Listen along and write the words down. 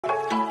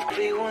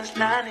Everyone's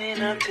lining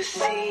up to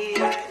see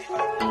her.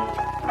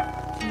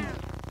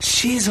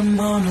 She's a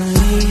Mona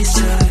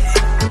Lisa.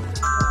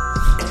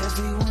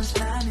 Everyone's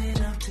lining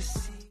up to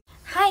see.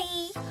 Hi!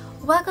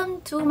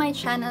 Welcome to my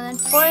channel, and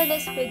for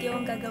this video,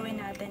 ang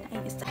gagawin natin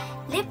ay isa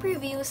lip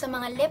review sa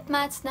mga lip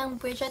mattes ng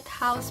Bridget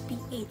House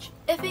PH.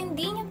 If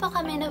hindi nyo pa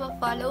kami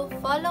na-follow,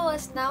 follow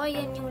us now.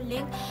 Ayan yung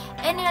link.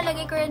 And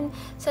nilalagay ko rin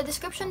sa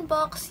description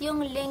box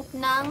yung link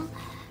ng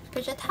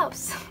Bridget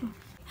House.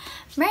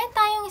 Meron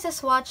tayong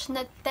isa-swatch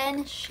na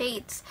 10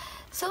 shades.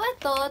 So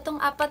itong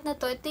apat na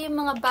to, ito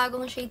yung mga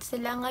bagong shades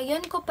nila.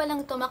 Ngayon ko pa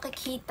lang ito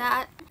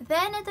makikita.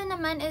 Then ito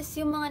naman is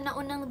yung mga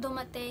naunang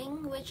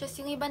dumating, which is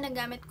yung iba na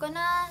gamit ko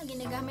na,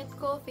 ginagamit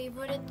ko,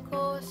 favorite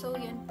ko. So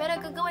yun. Pero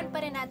gagawin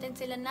pa rin natin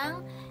sila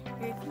ng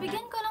review.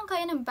 Bigyan ko lang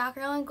kayo ng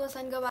background kung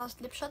saan gawa ko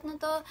LIPSHOT na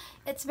to.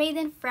 It's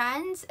made in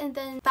France and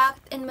then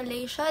packed in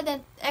Malaysia,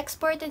 then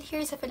exported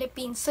here sa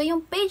Philippines. So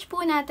yung page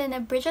po natin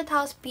na Bridget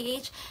House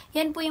PH,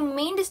 yan po yung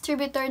main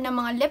distributor ng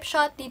mga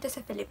LIPSHOT dito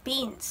sa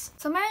Philippines.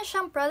 So meron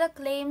siyang product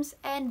claims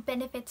and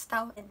benefits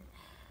daw.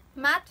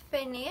 Matte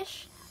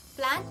finish,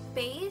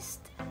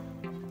 plant-based,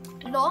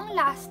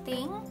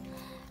 long-lasting,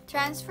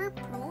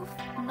 transfer-proof,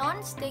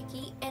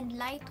 non-sticky, and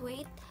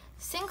lightweight,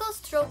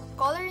 single-stroke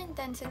color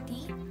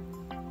intensity,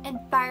 and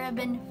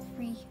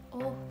paraben-free.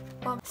 Oh,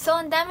 wow. So,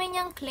 ang dami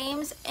niyang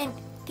claims, and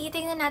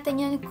titignan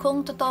natin yun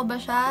kung totoo ba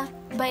siya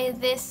by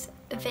this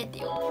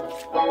video.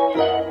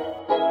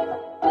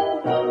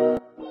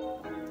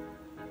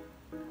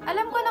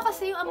 Alam ko na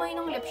kasi yung amoy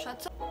ng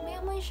LIPSHOT. So, may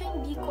amoy siya,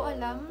 hindi ko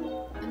alam.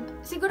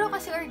 Siguro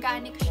kasi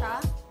organic siya.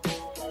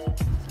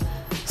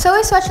 So,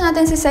 i-swatch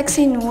natin si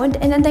Sexy Nude.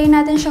 And antayin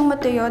natin siyang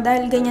matuyo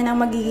dahil ganyan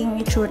ang magiging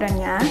itsura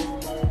niya.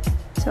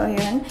 So,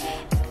 yun.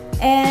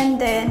 And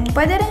then,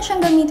 pwede rin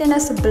siyang gamitin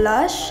as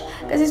blush.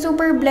 Kasi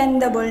super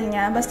blendable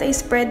niya. Basta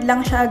i-spread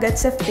lang siya agad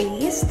sa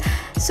face.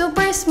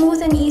 Super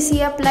smooth and easy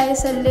apply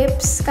sa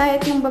lips.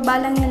 Kahit yung baba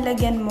lang yung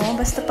lagyan mo.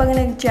 Basta pag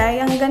nag-dry,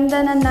 ang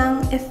ganda na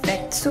ng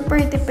effect.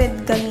 Super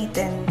tipid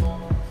gamitin.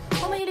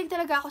 Ako mahilig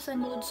talaga ako sa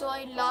nude. So,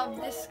 I love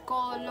this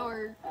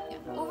color.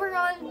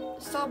 Overall,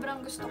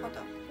 sobrang gusto ko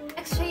to.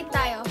 Next shade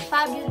tayo.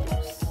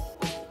 Fabulous.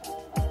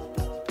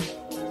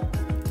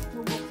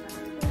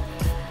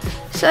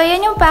 So,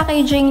 ayan yung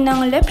packaging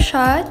ng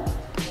LIPSHOT.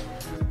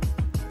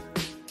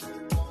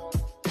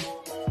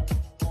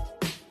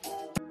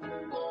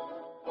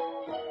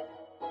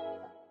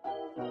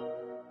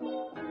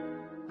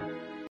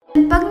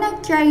 Pag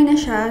nag-dry na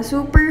siya,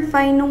 super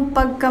fine nung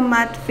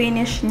pagka-matte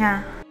finish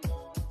niya.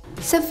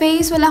 Sa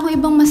face, wala akong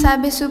ibang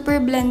masabi, super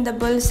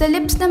blendable. Sa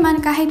lips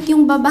naman, kahit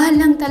yung baba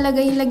lang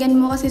talaga yung lagyan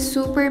mo kasi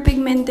super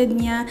pigmented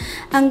niya.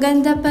 Ang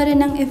ganda pa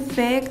rin ng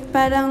effect.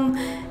 Parang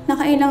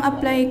nakailang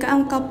apply ka,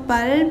 ang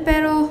kapal.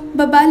 Pero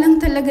baba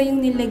lang talaga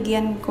yung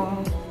nilagyan ko.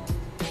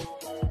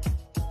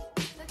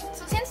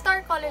 So since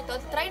dark color to,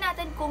 try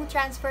natin kung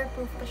transfer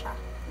proof pa siya.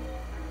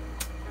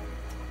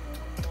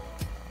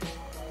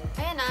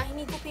 Ayan na,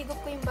 hinigop-higop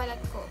ko yung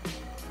balat ko.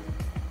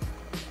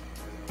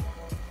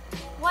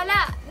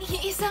 Wala!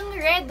 Isang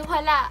red,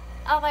 wala.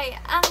 Okay,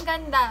 ang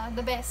ganda.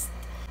 The best.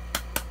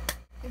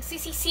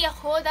 Nagsisisi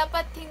ako.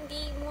 Dapat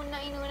hindi muna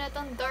inuna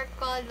tong dark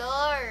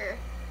color.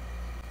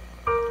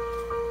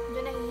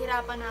 Medyo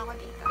nahihirapan na ako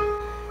dito.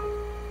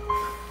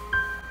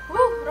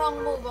 Woo! Wrong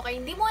move.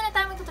 Okay, hindi muna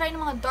tayo magtutry ng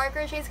mga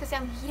darker shades kasi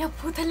ang hirap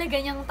po talaga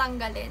niyang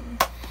tanggalin.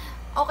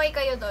 Okay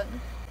kayo dun.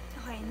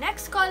 Okay,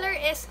 next color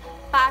is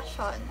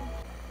Passion.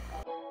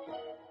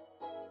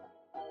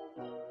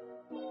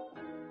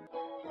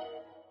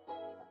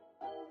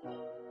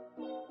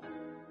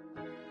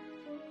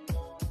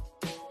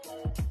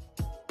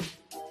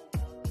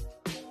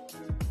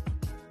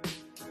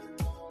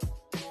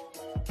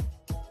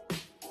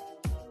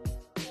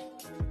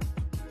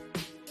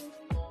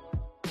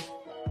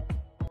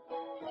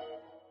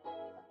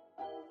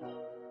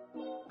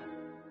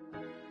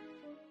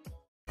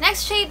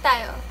 Next shade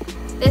tayo.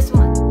 This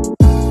one.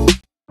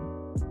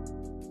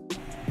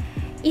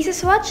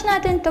 Isa-swatch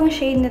natin tong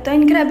shade na to.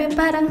 And grabe,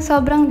 parang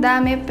sobrang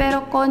dami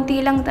pero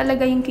konti lang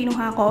talaga yung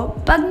kinuha ko.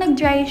 Pag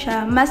nag-dry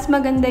siya, mas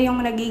maganda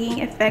yung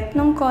nagiging effect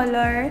ng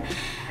color.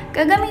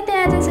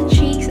 Gagamitin natin sa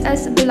cheeks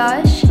as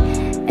blush.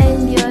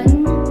 And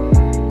yun.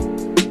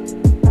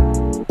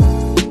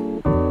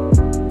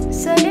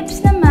 Sa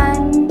lips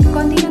naman,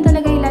 konti lang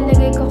talaga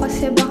ilalagay ko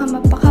kasi baka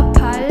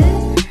mapakapal.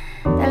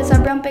 Dahil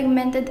sobrang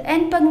pigmented.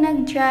 And pag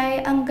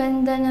nag-dry, ang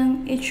ganda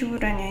ng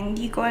itsura niya.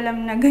 Hindi ko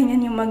alam na ganyan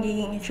yung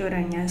magiging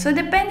itsura niya. So,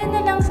 depende na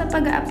lang sa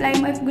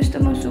pag-a-apply mo if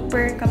gusto mo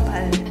super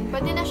kapal. And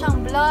pwede na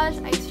siyang blush,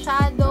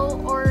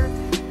 eyeshadow, or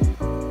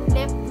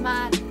lip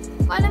matte.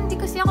 Alam, di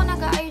kasi ako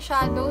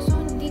nag-eyeshadow. So,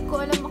 hindi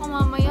ko alam baka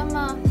mamaya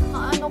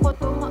ano ko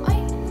to.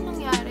 Ay, ano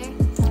nangyari?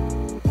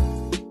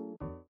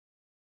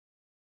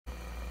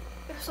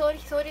 Pero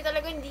sorry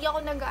talaga, hindi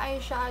ako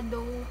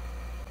nag-eyeshadow.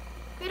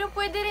 Pero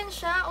pwede rin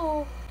siya,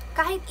 oh.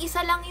 Kahit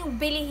isa lang yung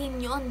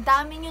bilihin nyo, ang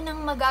dami nyo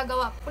nang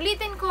magagawa.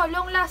 Ulitin ko,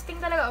 long lasting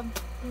talaga.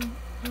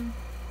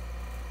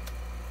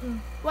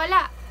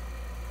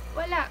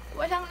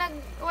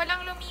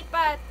 Walang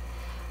lumipat.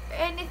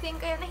 Anything,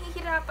 kaya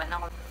nahihirapan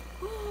ako.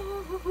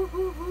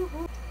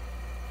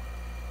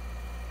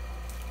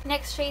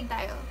 Next shade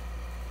tayo.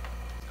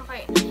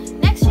 Okay.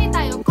 Next shade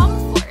tayo,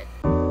 Comfort.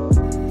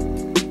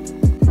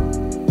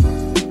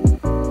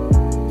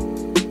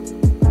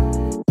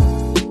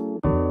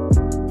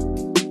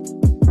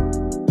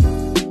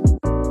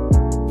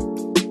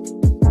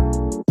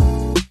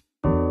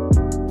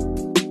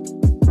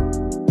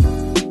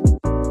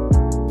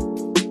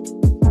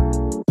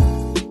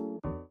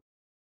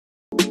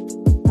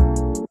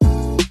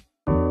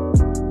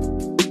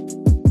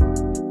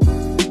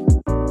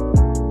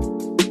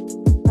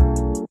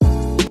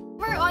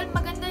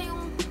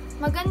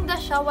 Maganda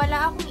siya,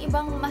 wala akong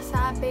ibang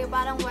masabi,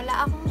 parang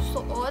wala akong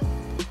suot.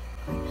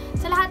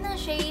 Sa lahat ng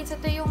shades,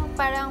 ito yung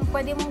parang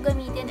pwede mong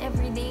gamitin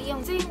everyday.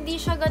 Kasi hindi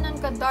siya ganun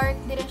ka-dark,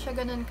 hindi rin siya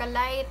ganun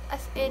ka-light,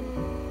 as in,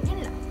 yun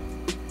lang.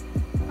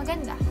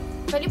 Maganda.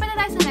 So, lipat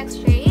na tayo sa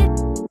next shade.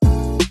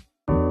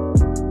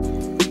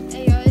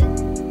 Ayun.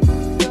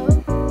 So,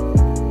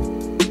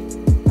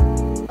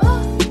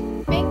 oh,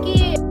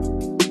 Pinky!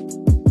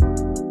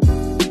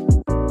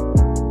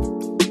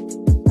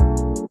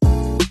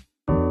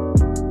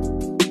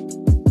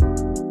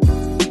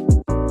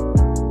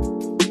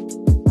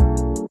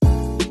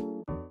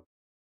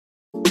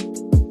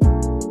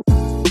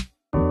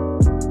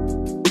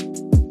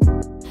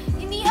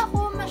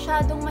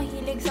 Masyadong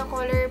mahilig sa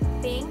color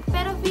pink,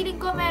 pero feeling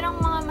ko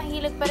merong mga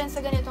mahilig pa rin sa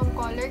ganitong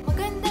color.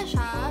 Maganda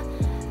siya.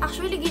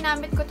 Actually,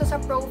 ginamit ko to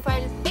sa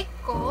profile pic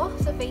ko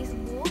sa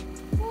Facebook.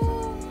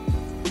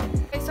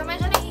 Okay, so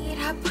medyo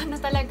nahihirapan na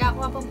talaga ako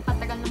habang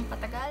patagal ng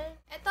patagal.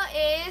 Ito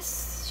is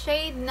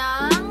shade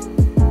ng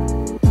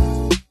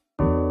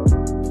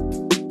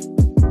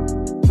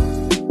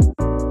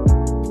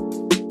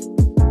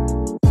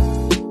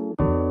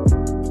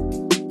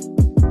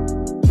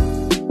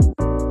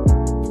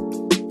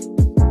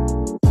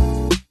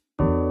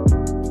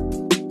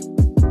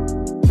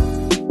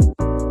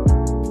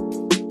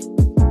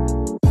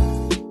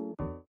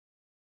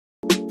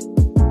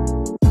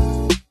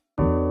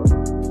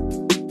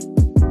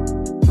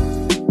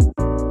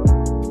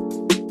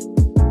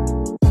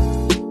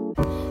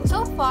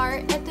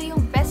ito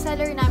yung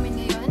bestseller namin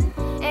ngayon.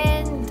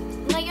 And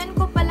ngayon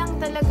ko pa lang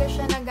talaga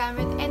siya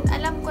nagamit. And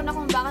alam ko na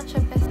kung bakit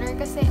siya bestseller.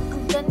 Kasi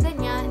ang ganda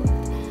niya.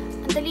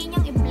 Ang dali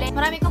niyang i-blend.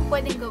 Marami kang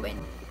pwedeng gawin.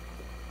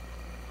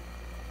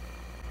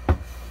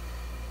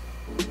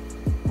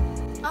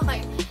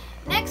 Okay.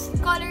 Next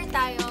color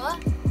tayo.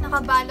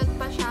 Nakabalot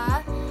pa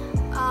siya.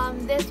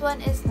 This one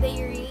is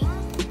Daring.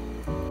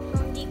 So,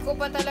 hindi ko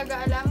pa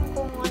talaga alam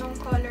kung anong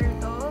color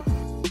to.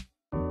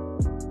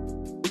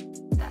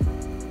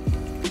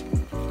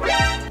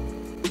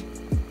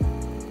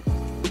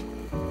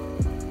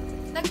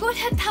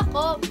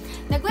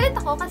 Nagulat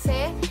ako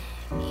kasi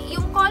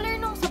yung color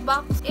nung sa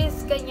box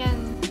is ganyan.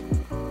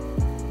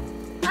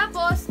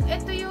 Tapos,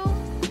 ito yung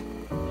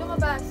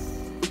lumabas.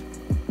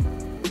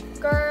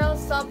 Girl,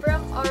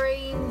 sobrang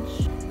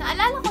orange.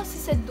 Naalala ko si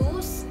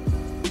Seduce.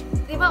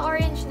 Diba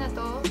orange na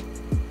to?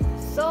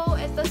 So,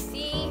 ito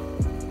si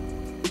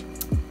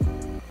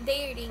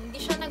Daring. Di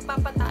siya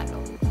nagpapatalo.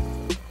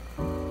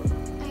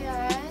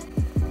 Ayan.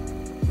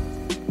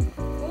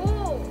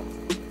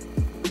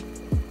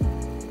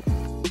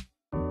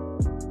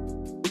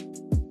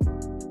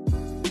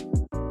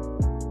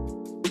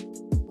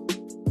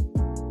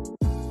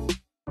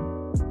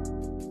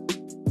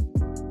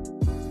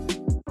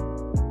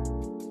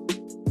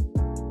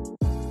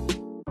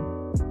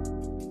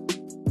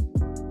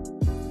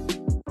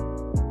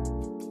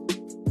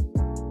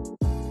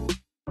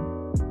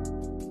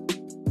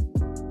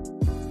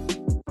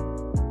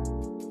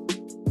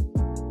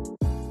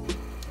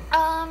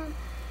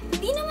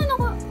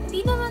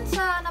 Hindi naman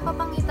sa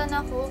napapangitan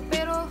ako,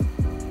 pero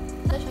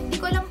hindi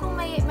ko alam kung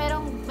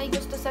may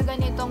gusto sa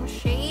ganitong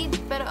shade,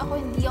 pero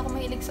hindi ako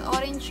mahilig sa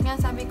orange nga.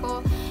 Sabi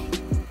ko,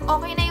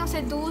 okay na yung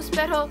Seduce,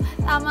 pero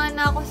tama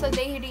na ako sa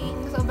Daring,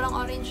 sobrang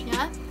orange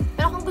niya.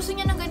 Pero kung gusto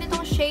niya ng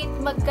ganitong shade,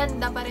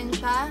 maganda pa rin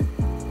siya.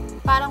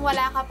 Parang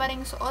wala ka pa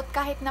rin suot,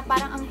 kahit na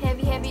parang ang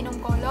heavy-heavy ng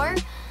color.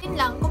 Yun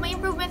lang, kung may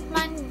improvement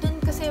man dun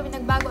kasi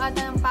nagbago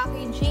ata ng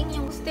packaging,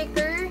 yung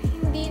sticker,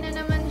 hindi na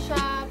naman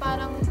siya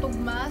parang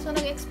tugma. So,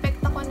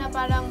 nag-expect ako na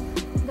parang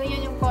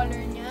ganyan yung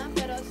color niya.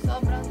 Pero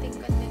sobrang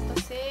tingkad nito,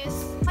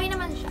 sis. Okay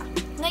naman siya.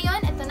 Ngayon,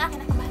 ito na,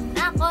 kinakabahan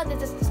na ako.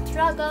 This is the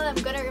struggle. I'm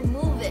gonna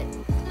remove it.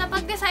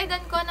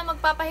 Napag-decidean ko na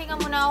magpapahinga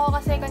muna ako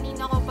kasi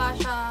kanina ko pa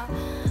siya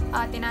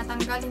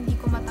tinatanggal. Hindi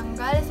ko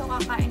matanggal. So,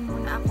 kakain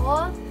muna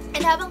ako.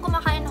 And habang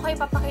kumakain ako,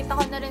 ipapakita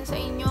ko na rin sa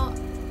inyo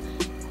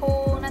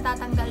kung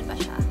natatanggal pa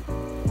siya.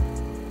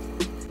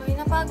 Okay,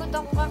 napagod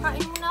ako.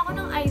 Kakain muna ako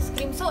ng ice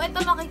cream. So, ito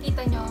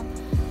makikita nyo.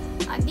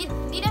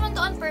 Di naman to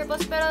on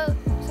purpose, pero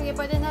sige,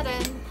 pwede na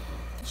rin.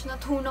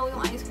 Natunaw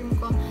yung ice cream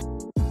ko.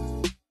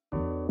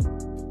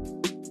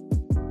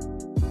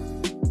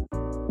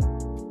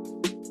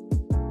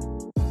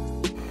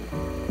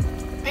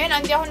 Ayun,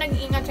 hindi ako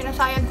nag-iingat.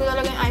 Sinasayad ko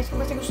talaga yung ice cream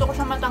kasi gusto ko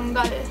siyang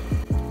matanggal.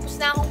 Tapos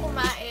na akong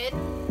kumain.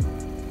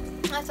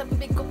 Nasa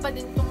bibig ko pa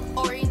din tong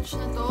orange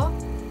na to.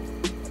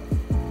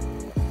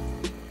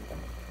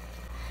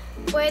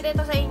 pwede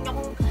to sa inyo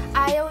kung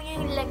ayaw nyo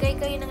yung lagay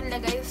kayo ng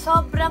lagay.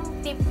 Sobrang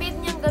tipid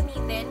niyang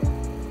gamitin.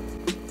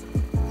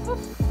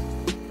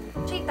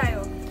 Shade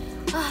tayo.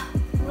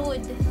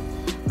 Nude.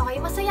 Okay,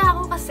 masaya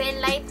ako kasi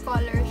light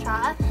color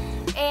siya.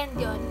 And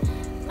yun.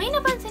 May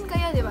napansin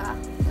kayo, di ba?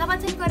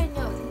 Napansin ko rin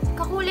yun.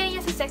 Kakulay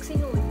niya sa sexy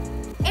nude.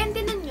 And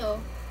tinan nyo,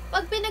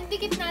 pag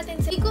pinagdikit natin,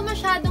 hindi ko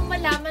masyadong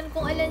malaman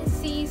kung alin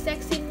si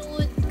sexy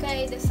nude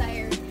kay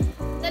Desire.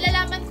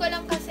 Nalalaman ko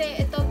lang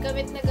kasi ito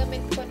gamit na gamit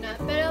ko na.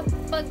 Pero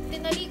pag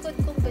tinalikod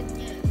kong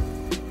ganyan,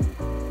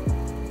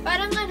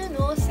 parang ano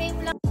no, same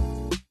lang.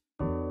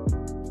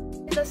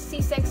 Ito si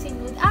sexy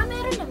nude.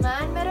 Meron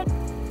naman. Meron.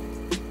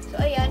 So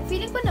ayan,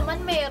 feeling ko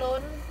naman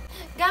meron.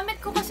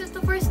 Gamit ko kasi ito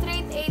for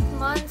straight 8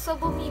 months. So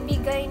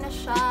bumibigay na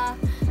siya.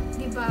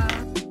 Diba?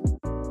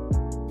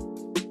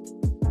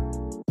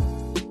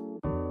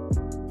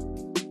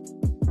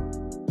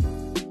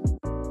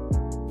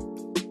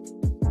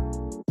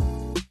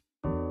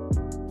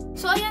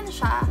 So, ayan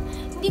siya.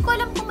 Hindi ko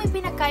alam kung may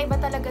pinagkaiba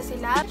talaga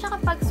sila. Siya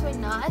kapag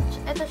swatch,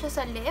 ito siya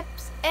sa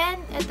lips,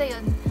 and ito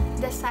yun,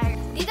 Desire.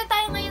 Dito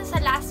tayo ngayon sa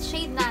last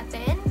shade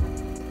natin.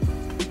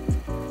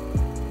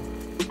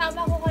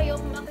 Tama ko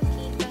kayong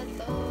makikita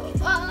to.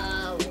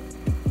 Wow!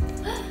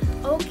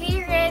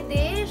 Okay,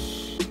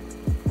 reddish.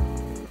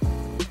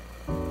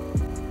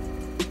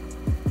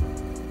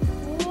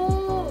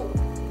 Ooh!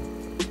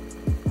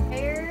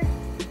 Hair.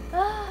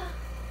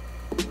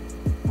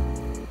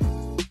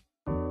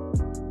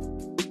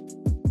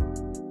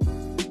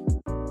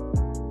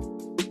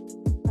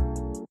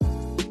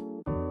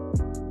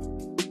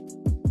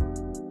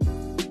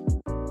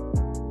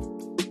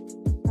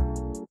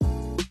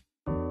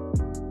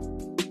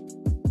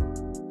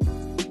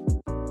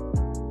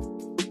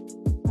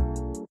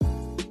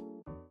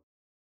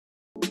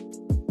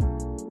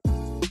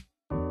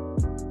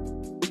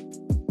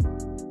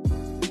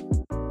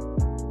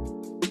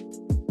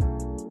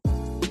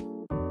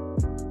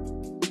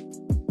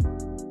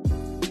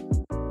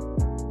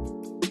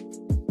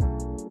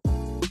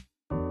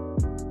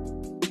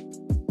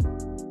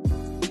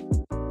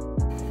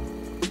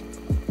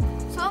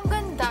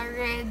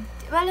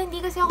 Well,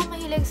 hindi kasi ako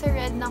mahilig sa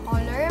red na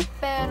color,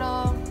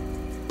 pero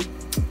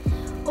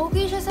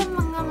okay siya sa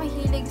mga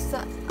mahilig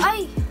sa...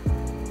 Ay!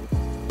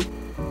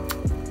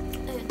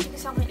 Ayun, hindi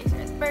kasi ako mahilig sa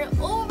red. Pero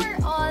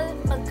overall,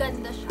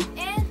 maganda siya.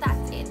 And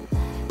that's it.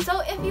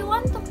 So, if you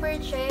want to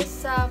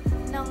purchase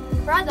ng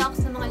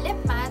products, ng mga lip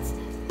mats,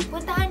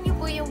 puntahan niyo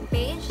po yung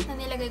page na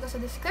nilagay ko sa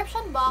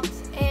description box.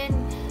 And,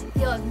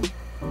 yun.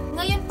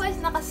 Ngayon po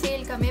is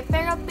naka-sale kami,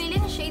 pero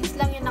piling shades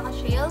lang yung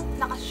naka-sale.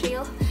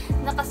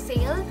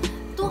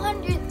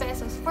 200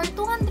 pesos. For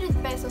 200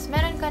 pesos,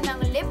 meron ka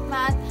ng lip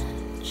matte,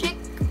 cheek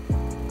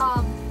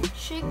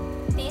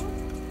tint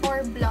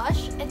or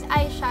blush, and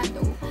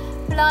eyeshadow.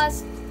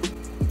 Plus,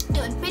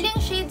 yun, piling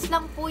shades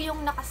lang po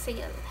yung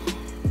naka-sale.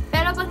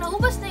 Pero pag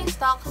naubos na yung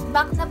stocks,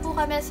 back na po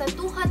kami sa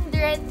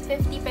 250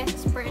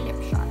 pesos per lip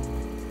shot.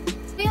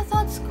 So, yung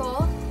thoughts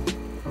ko,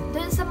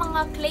 dun sa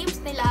mga claims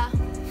nila,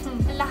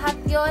 lahat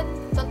yon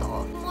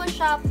totoo. Mo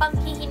siya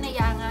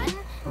panghihinayangan,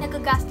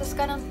 nagagastos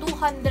ka ng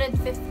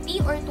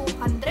 250 or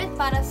 200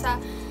 para sa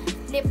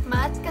lip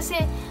matte.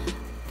 Kasi,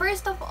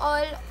 first of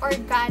all,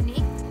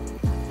 organic,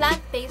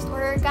 plant-based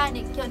or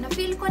organic, yun.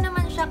 Na-feel ko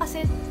naman siya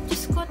kasi,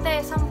 Diyos ko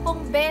 10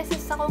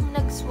 beses akong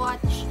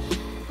nag-swatch.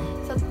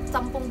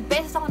 10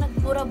 beses ako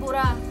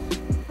nagbura-bura.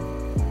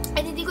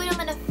 And hindi ko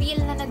naman na-feel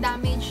na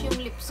na-damage yung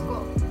lips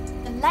ko.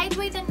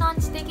 Lightweight and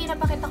non-sticky,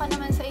 napakita ko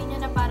naman sa inyo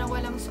na parang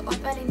walang suot.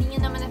 Well, hindi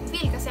nyo naman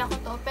na-feel kasi ako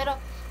to. Pero,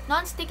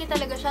 non-sticky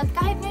talaga siya. At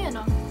kahit ngayon,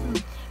 no?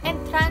 And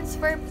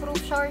transfer-proof,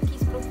 shower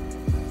kiss-proof.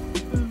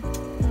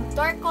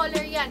 Dark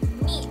color yan.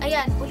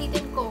 Ayan,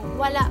 ulitin ko.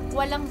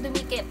 Walang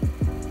dumikit.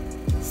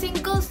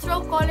 Single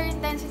stroke color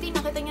intensity.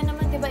 Nakita nyo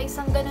naman, diba,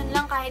 isang ganun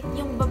lang. Kahit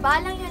yung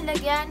baba lang yung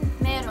lagyan,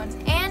 meron.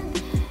 And,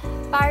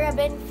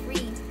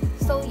 paraben-free.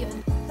 So, yun.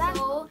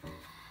 So,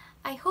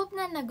 I hope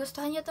na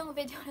nagustuhan nyo tong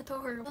video na to.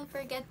 Don't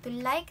forget to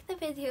like the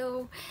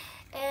video.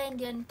 And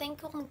yun,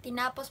 thank you kung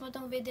tinapos mo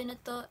tong video na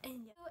to.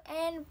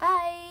 And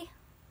bye!